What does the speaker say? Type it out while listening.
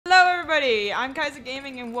everybody! I'm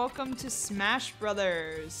KysaGaming and welcome to Smash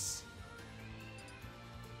Brothers.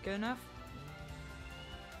 Good enough?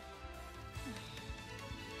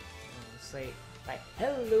 Say, like,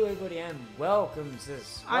 hello everybody and welcome to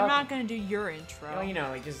this. I'm not gonna do your intro. No, you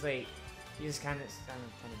know, just like, you just kind of a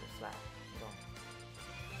bit flat.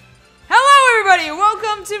 Hello everybody!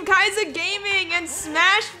 Welcome to KysaGaming and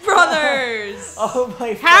Smash Brothers! Oh my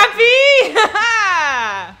Happy?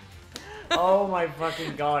 Oh my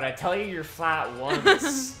fucking god, I tell you you're flat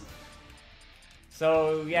once.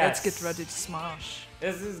 So, yes. Let's get ready to smash.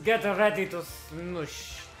 This is get ready to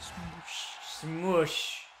smush.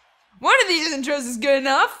 Smush. One of these intros is good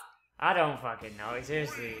enough. I don't fucking know,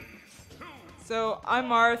 seriously. So, I'm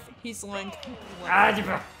Marth, he's Link. I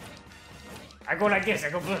go like this, I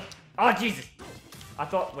go blue. Oh, Jesus. I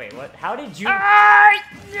thought, wait, what? How did you?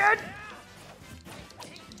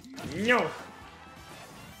 No.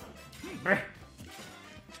 Brr.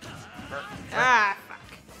 Ah, fuck.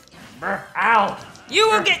 Brr. Ow.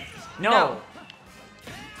 You will get... No.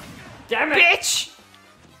 Damn it. Bitch!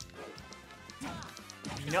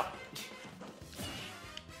 No.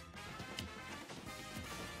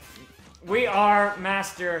 We are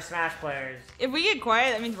master Smash players. If we get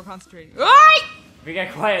quiet, that means we're concentrating. Oi! If we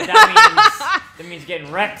get quiet, that means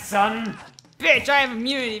getting wrecked, son. Bitch, I have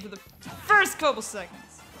immunity for the first couple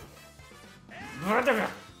seconds.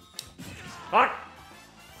 Fuck.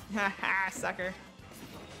 Haha, sucker.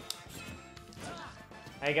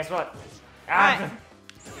 Hey, guess what? What?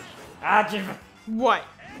 What?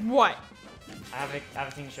 What? I have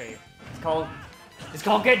a thing to show you. It's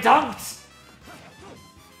called Get Dunked!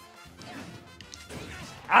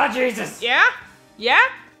 Ah, Jesus! Yeah? Yeah?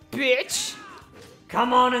 Bitch!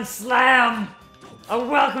 Come on and slam!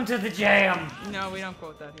 And welcome to the jam! No, we don't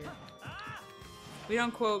quote that here. We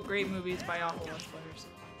don't quote great movies by awful Let's Players.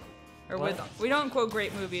 Or What? we don't quote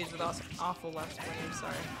great movies with awful Let's Players,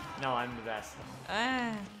 sorry. No, I'm the best.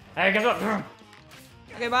 Ah. Hey, guess what?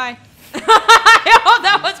 Okay, bye. I hope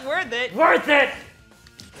that was worth it! Worth it!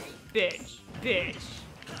 Bitch. Bitch.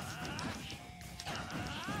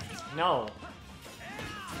 No.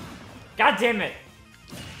 God damn it!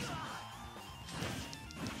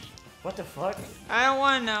 What the fuck? I don't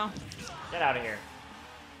want to know. Get out of here.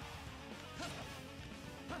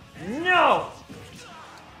 No!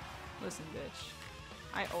 Listen, bitch.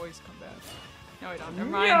 I always come back. No, I don't. Never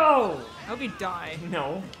mind. No! I hope you die.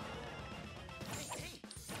 No.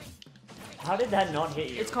 How did that not hit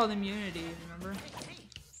you? It's called immunity, remember?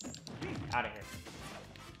 Out of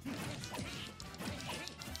here.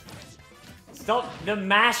 Stop. The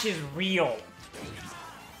mash is real.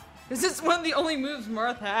 This is one of the only moves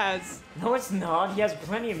Marth has. No, it's not. He has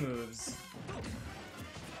plenty of moves.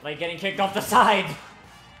 Like getting kicked off the side.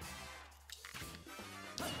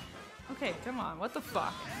 Okay, come on. What the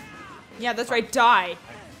fuck? Yeah, that's right. Die.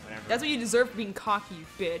 Whatever. That's what you deserve for being cocky, you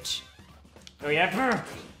bitch. Oh yeah. Brr.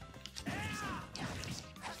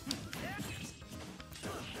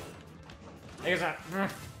 There's that. Brr.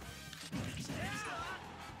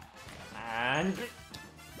 And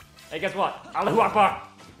hey, guess what? Allahu Akbar.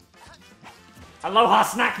 Aloha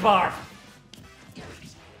snack bar.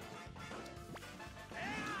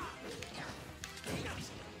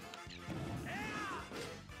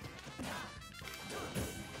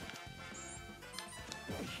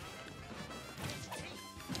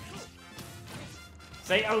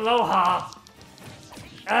 Say aloha.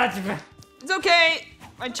 At It's okay.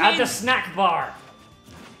 I the changed. snack bar.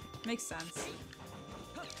 Makes sense.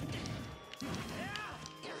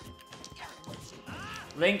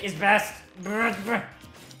 Link is best. Brr, brr.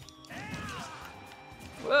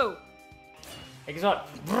 Whoa. Hey, guess what?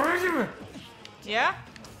 Brr, brr. Yeah?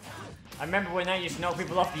 I remember when I used to knock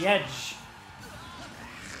people off the edge.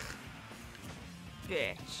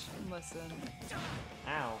 Bitch. Listen.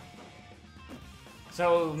 Ow.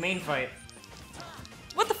 So, main fight.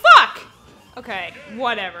 What the fuck? Okay,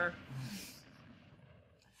 whatever.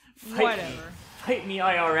 Whatever. Fight me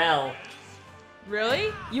IRL.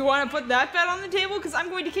 Really? You want to put that bet on the table? Because I'm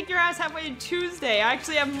going to kick your ass halfway to Tuesday. I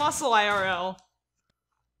actually have muscle IRL.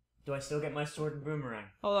 Do I still get my sword and boomerang?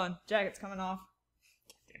 Hold on. Jacket's coming off.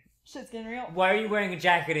 Shit's getting real. Why are you wearing a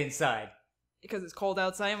jacket inside? Because it's cold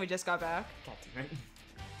outside and we just got back. God damn it.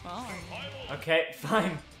 Well, Okay,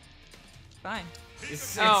 fine. fine.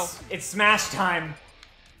 It's smash time.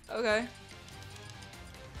 Okay.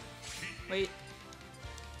 Wait.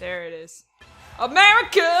 There it is.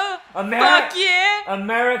 America! Fuck yeah!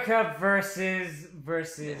 America versus...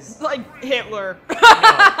 Like Hitler.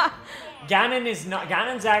 No.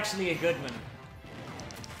 Ganon's actually a good one.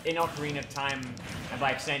 In Ocarina of Time, and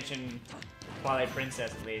by extension, Twilight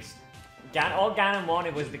Princess at least. All Ganon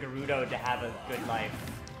wanted was the Gerudo to have a good life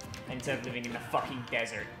instead of living in the fucking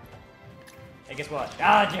desert. Hey, guess what?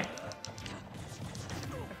 Dodge! I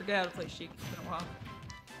forget how to play Sheik. It's been a while.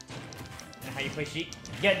 And how you play Sheik?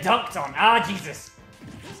 Get dunked on! Ah, Jesus!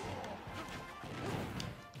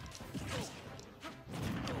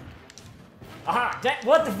 Aha!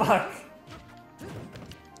 What the fuck?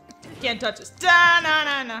 Can't touch us. Da na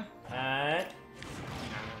na na. I'm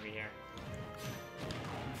over here.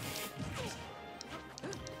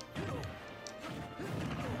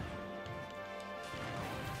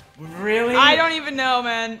 Really? I don't even know,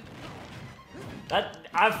 man.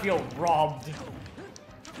 I feel robbed.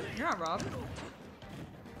 You're not robbed.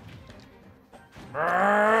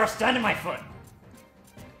 Brrr, stand on my foot.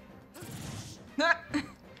 No!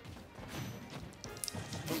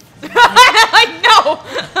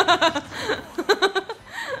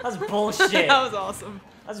 That's bullshit. That was awesome.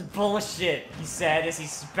 That's bullshit, he said as he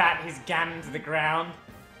spat his gammon to the ground.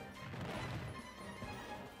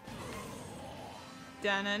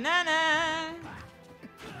 Da-na-na-na.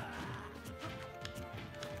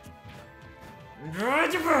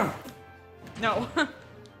 No.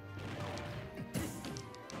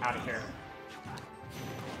 Out of here.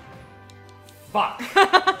 Fuck.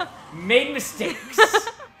 Made mistakes.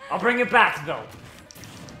 I'll bring it back though.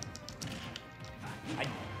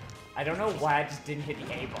 I don't know why I just didn't hit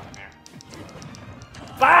the A button there.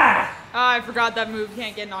 Bah! Oh, I forgot that move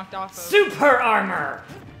can't get knocked off of. Super armor!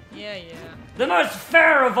 Yeah, yeah. The most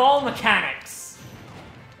fair of all mechanics!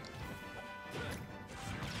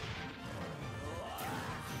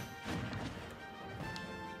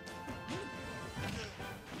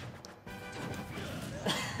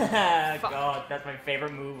 God, that's my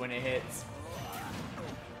favorite move when it hits.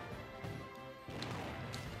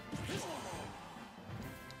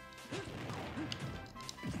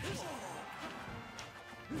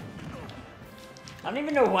 I don't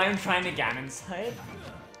even know why I'm trying to Ganon side.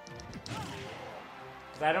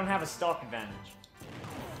 Because I don't have a stock advantage.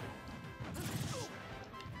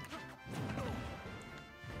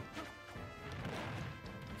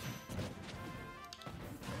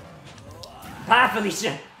 Bye,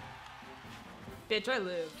 Felicia! Bitch, I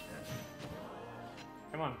lived.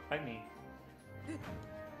 Come on, fight me.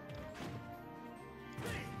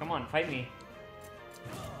 Come on, fight me.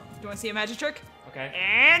 You want to see a magic trick? Okay.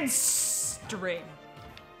 And string.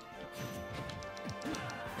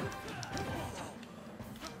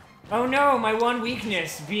 Oh no, my one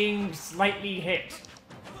weakness, being slightly hit.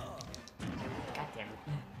 God damn it.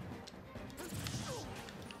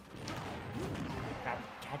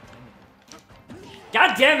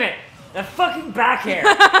 God damn it! The fucking back air!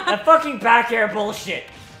 The fucking back air bullshit!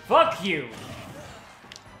 Fuck you!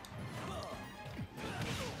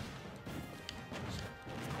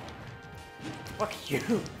 Fuck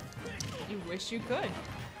you! You wish you could.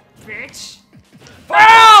 Bitch.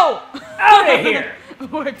 Oh! Out of here!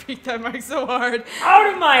 Oh, I peeked that mic so hard.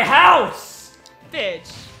 Out of my house!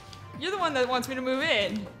 Bitch. You're the one that wants me to move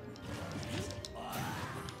in.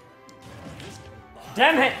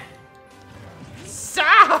 Damn it!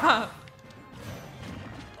 Stop!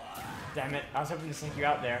 Damn it, I was hoping to sink you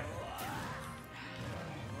out there.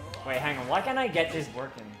 Wait, hang on, why can't I get this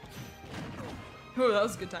working? Ooh, that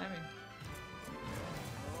was good timing.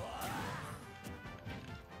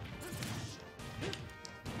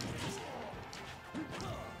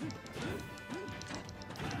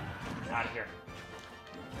 Out of here.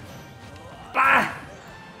 Bah!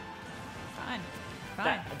 Fine.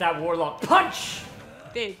 Fine. That warlock punch!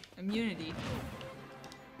 Big immunity.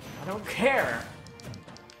 I don't care.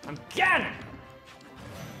 I'm Ganon!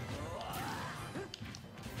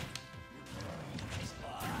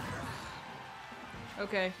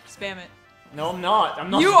 Okay, spam it. No, I'm not. I'm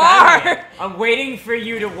not. You spamming are! it. I'm waiting for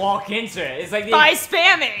you to walk into it. It's like By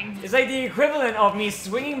spamming! It's like the equivalent of me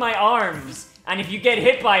swinging my arms, and if you get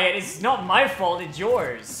hit by it, it's not my fault, it's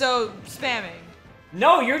yours. So, spamming.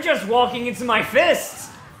 No, you're just walking into my fist!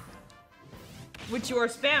 Which you are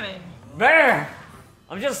spamming. There!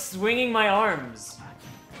 I'm just swinging my arms.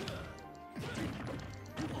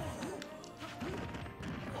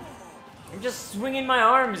 I'm just swinging my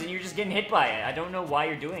arms and you're just getting hit by it. I don't know why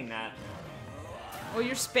you're doing that. Well,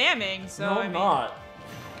 you're spamming, so No, I I'm mean, not.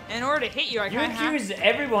 in order to hit you, I You kind of have... accuse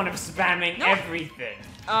everyone of spamming No. everything.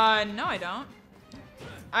 No, I don't.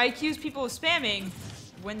 I accuse people of spamming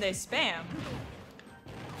when they spam.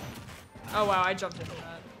 Oh, wow, I jumped into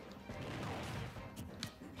that.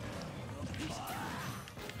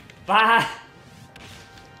 Bye!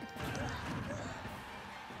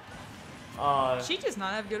 She does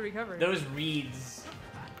not have good recovery. Those reeds.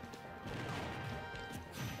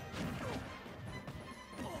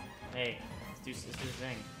 Hey, let's do the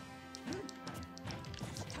thing.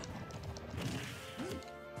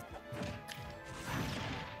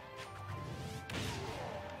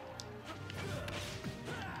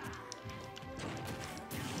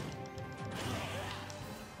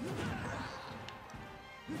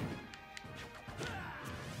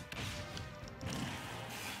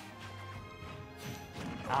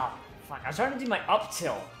 Ah, fuck. I was trying to do my up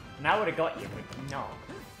tilt. And I would have got you, but no.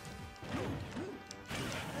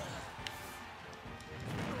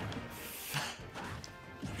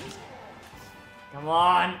 Come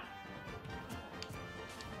on.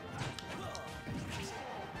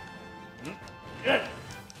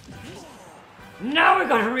 Now we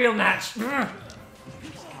got a real match. Come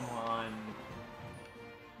on.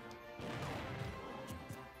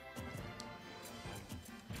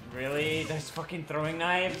 Really? There's fucking throwing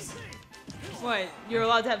knives? What? You're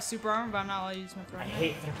allowed to have super armor, but I'm not allowed to use my throwing I knife?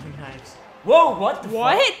 hate throwing knives. Whoa, what the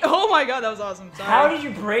What? fuck? Oh my god, that was awesome. Sorry. How did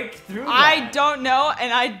you break through that? I don't know,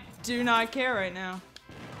 and I do not care right now.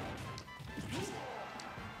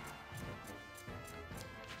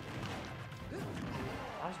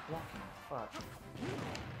 I was blocking. Fuck.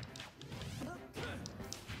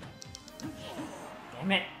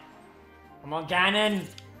 Damn it. Come on, Ganon.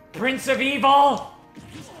 Prince of Evil.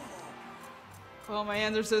 Oh, my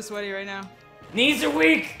hands are so sweaty right now. Knees are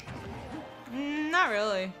weak. Not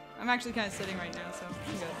really. I'm actually kind of sitting right now, so I'm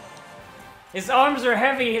good. His arms are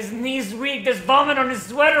heavy. His knees weak. There's vomit on his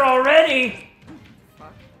sweater already.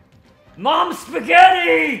 Fuck. Mom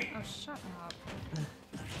spaghetti. Oh, shut up.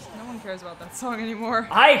 No one cares about that song anymore.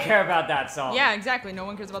 I care about that song. Yeah, exactly. No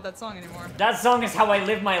one cares about that song anymore. That song is how I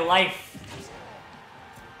live my life.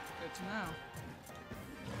 Good to know.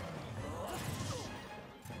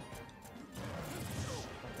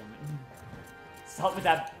 Stop with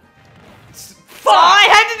that. That's all I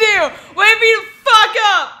had to do! Wait for you to fuck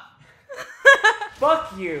up!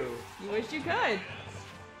 Fuck you. You wish you could.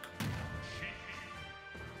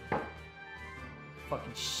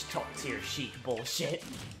 Fucking top tier chic bullshit.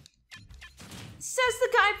 Says the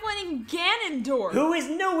guy playing Ganondorf. Who is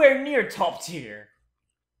nowhere near top tier.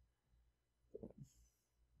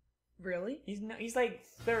 Really? He's like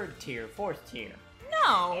 3rd tier, 4th tier.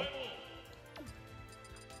 No.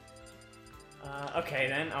 Okay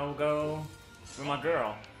then, I'll go with my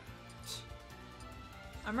girl.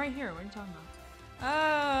 I'm right here. What are you talking about?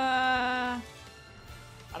 I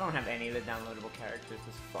don't have any of the downloadable characters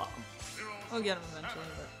this far. We'll get them eventually,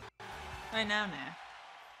 but right now, nah.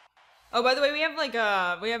 Oh, by the way, we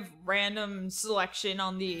have random selection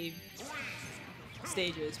on the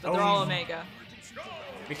stages, but they're all Omega.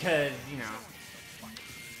 Because, you know.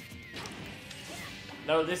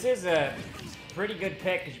 Though this is a pretty good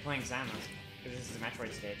pick because you're playing Samus. Because this is a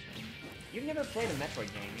Metroid stage. You've never played a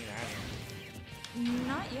Metroid game either, have you?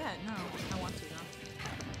 Not yet, no. I want to, though.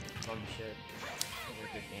 Oh, you should. Those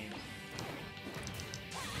are good games.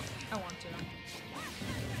 I want to.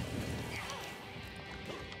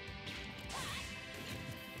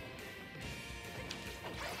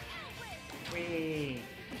 Whee!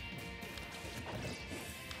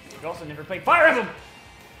 You also never played Fire Emblem!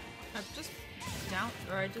 I've just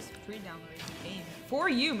I just pre-downloaded the game. For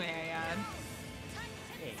you, may I add.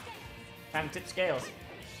 Hey. Time to tip scales.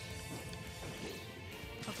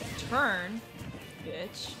 Okay, turn,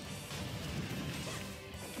 bitch.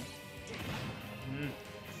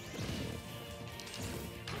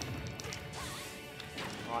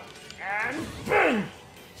 And boom!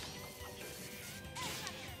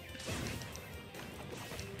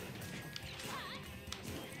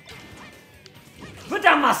 Put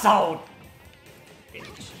down my sword!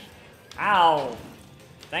 Bitch. Ow!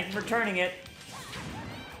 Thank you for turning it.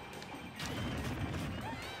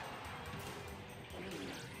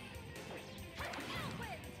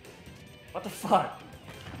 What the fuck?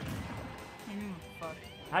 Fuck.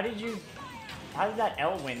 How did that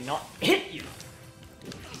Elwyn not hit you?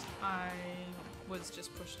 I was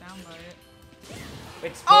just pushed down by it.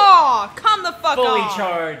 It's Oh, come the fuck fully on!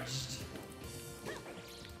 charged.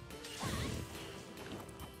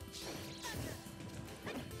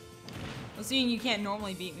 Well, seeing you can't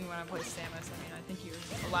normally beat me when I play Samus, I mean, I think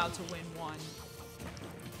you're allowed to win one.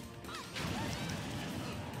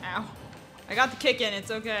 Ow. I got the kick in, it's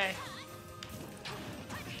okay.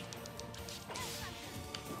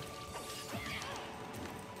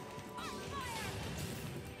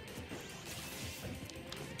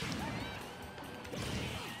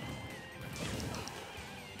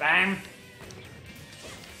 Bam!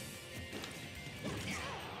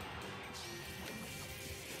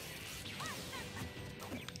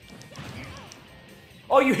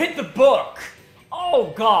 Oh, you hit the book!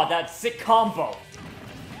 Oh god, that sick combo!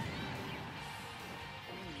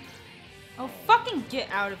 Oh, fucking get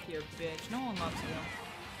out of here, bitch. No one loves you.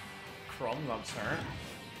 Chrome loves her.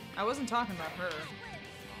 I wasn't talking about her.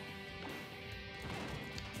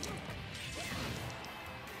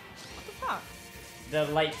 What the fuck? The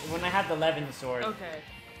light, when I had the Levin sword. Okay.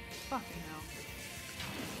 Fucking hell.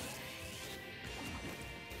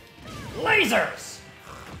 Lasers!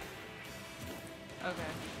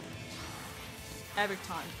 Okay. Epic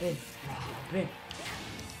time. Big. Big.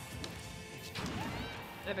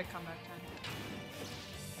 Epic comeback time.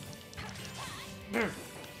 I've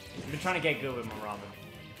been trying to get good with my Robin.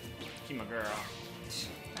 She's my girl.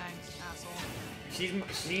 Thanks, asshole.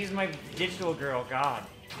 She's my digital girl, God.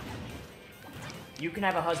 You can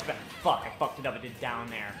have a husband. Fuck, I fucked it up. I did down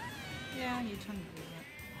there. Yeah, you turned to do it.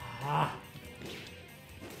 Ah.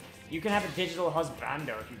 You can have a digital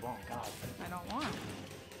husbando if you want, God. I don't want.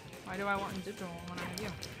 Why do I want digital when I have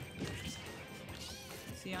you?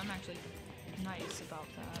 See, I'm actually nice about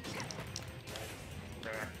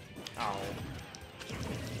that. Oh.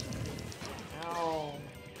 No.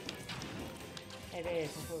 Hey, babe,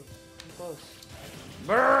 come close. Come close.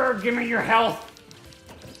 Brr, give me your health!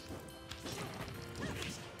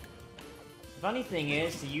 Funny thing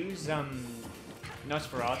is, to use,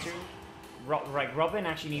 Nosferatu, Robin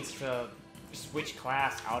actually needs to switch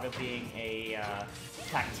class out of being a,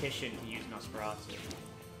 tactician to use Nosferatu.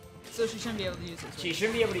 So she shouldn't be able to use it. She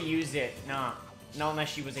shouldn't be able to use it, no. Not unless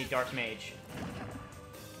she was a dark mage.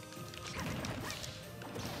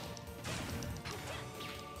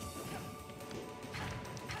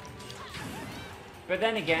 But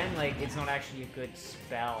then again, like, it's not actually a good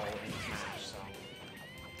spell in Smash, so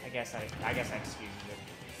I guess I excuse it.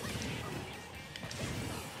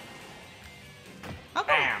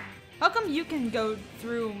 Bam! How come you can go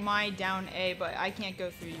through my down A, but I can't go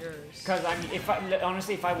through yours? Because I mean,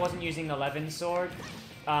 honestly, if I wasn't using the Levin sword,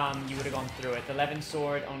 you would have gone through it. The Levin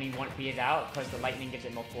sword only won't beat it out because the lightning gives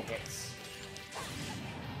it multiple hits.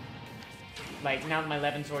 Like now that my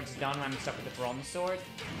Levin sword's done, I'm stuck with the bronze sword.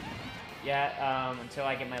 Yeah, until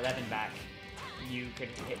I get my Levin back, you could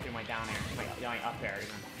hit through my down air, my up air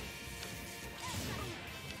even.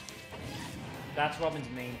 That's Robin's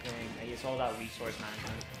main thing. It's all about resource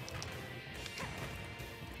management.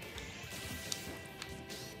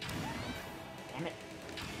 Damn it.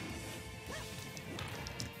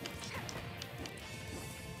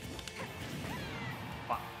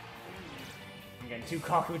 Fuck. I'm getting too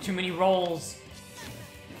cocky with too many rolls.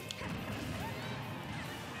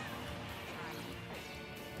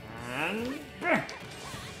 And...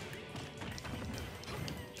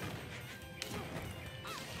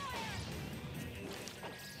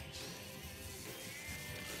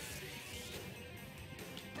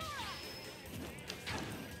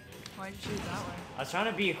 Why'd you choose that way? I was trying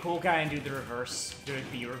to be a cool guy and do the reverse, do a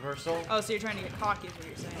B reversal. Oh, so you're trying to get cocky is what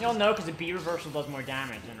you're saying. You'll know because a B reversal does more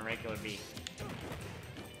damage than a regular B.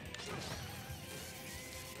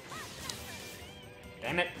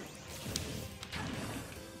 Damn it.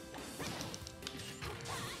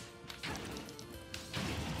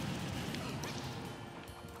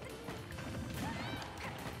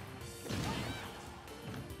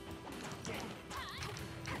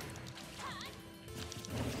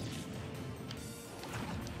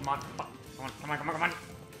 Come on, fuck. Come on, come on, come on, come on.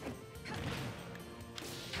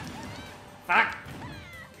 Fuck!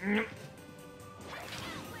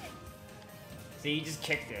 See, you just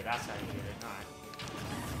kicked it. That's how you did it.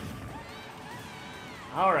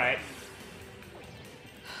 Alright. Alright.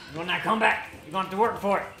 You want that comeback? You're gonna have to work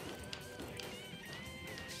for it.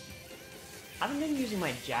 I haven't been using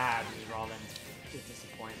my jabs, Robin. It's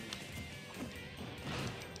disappointing.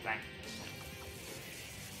 Bang.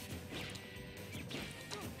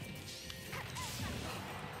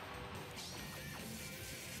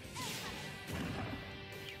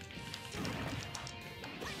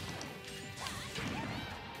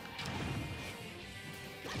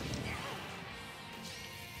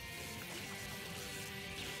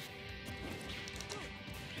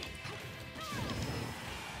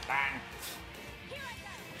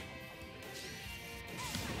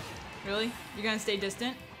 Really? You're gonna stay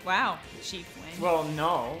distant? Wow, Chief win. Well,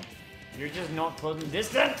 no. You're just not closing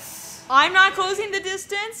distance. I'm not closing the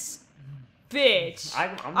distance? Bitch.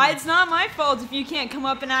 It's not my fault if you can't come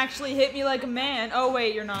up and actually hit me like a man. Oh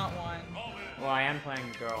wait, you're not one. Well, I am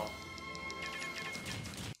playing the girl.